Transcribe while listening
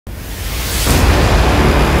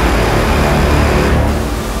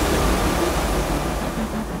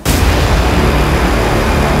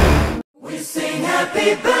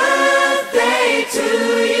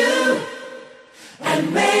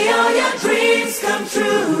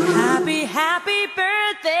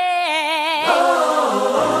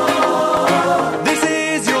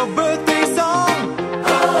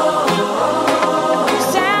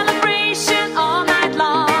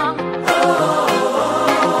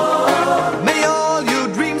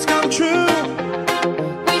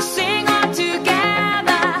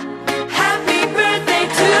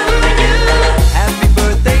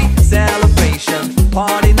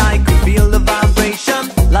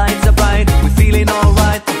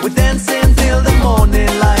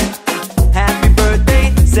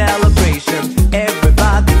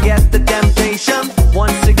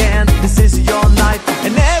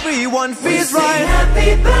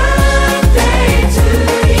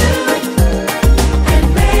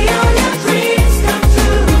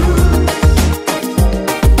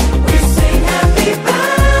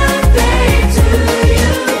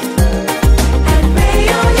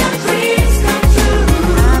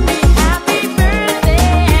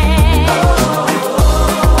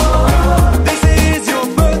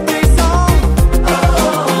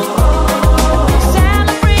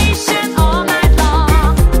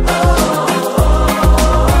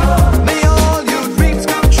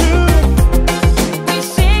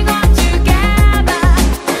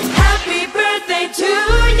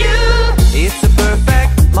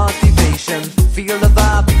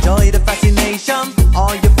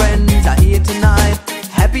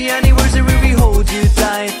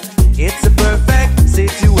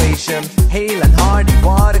celebration. Hale and hearty,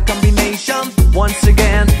 what a combination. Once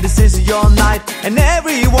again, this is your night, and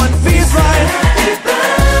everyone feels right. Happy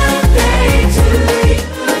birthday to you.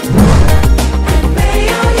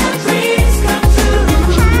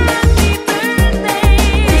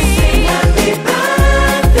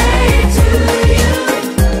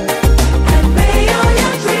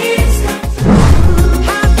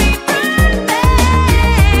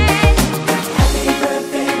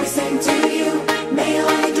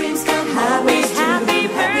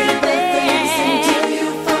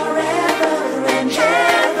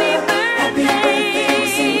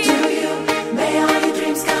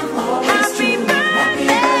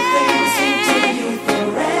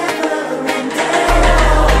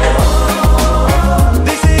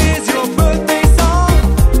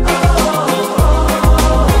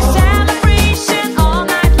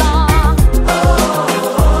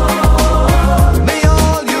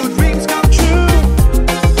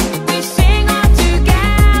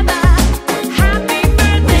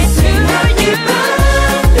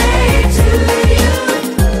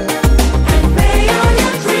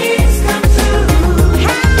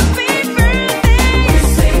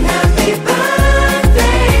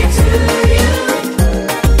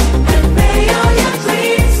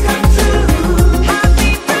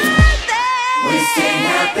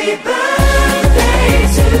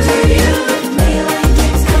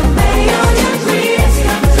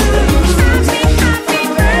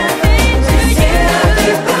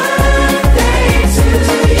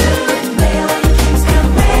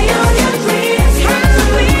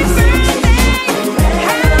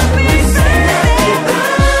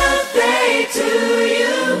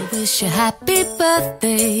 Wish you happy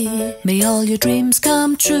birthday. May all your dreams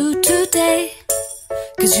come true today.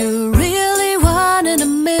 'Cause you're really one in a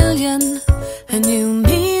million, and you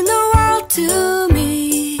mean the world to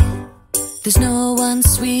me. There's no one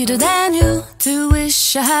sweeter than you to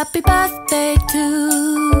wish a happy birthday to.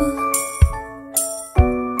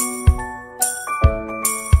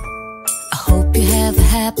 I hope you have a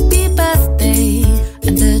happy birthday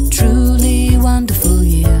and a truly wonderful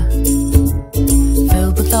year,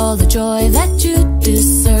 filled with all the joy that you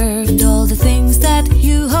deserve and all the things that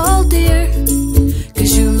you hold dear.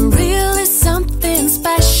 'Cause you're really something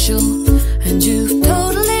special, and you've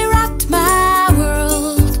totally rocked my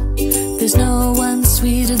world. There's no one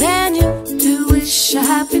sweeter than you to wish a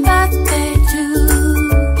happy birthday to.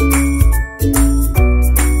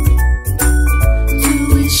 To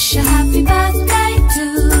wish a happy birthday to.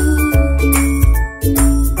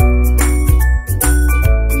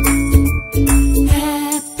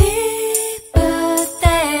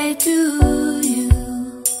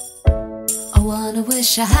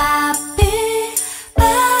 Wish a happy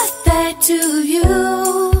birthday to you.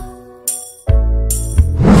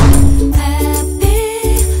 Happy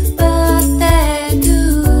birthday to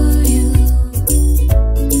you.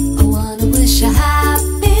 I wanna wish a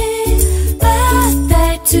happy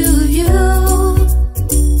birthday to you.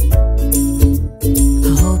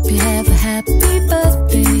 I hope you have a happy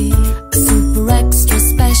birthday, a super extra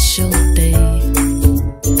special day.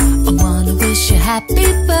 I wanna wish you happy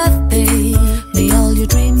birthday. May all your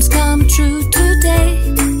dreams come true today.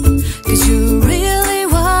 'Cause you're really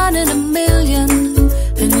one in a million,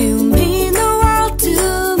 and you mean the world to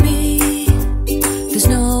me. There's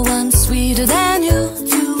no one sweeter than you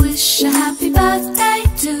to wish a happy birthday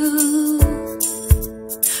to.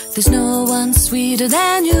 There's no one sweeter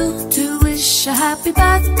than you to wish a happy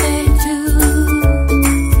birthday to.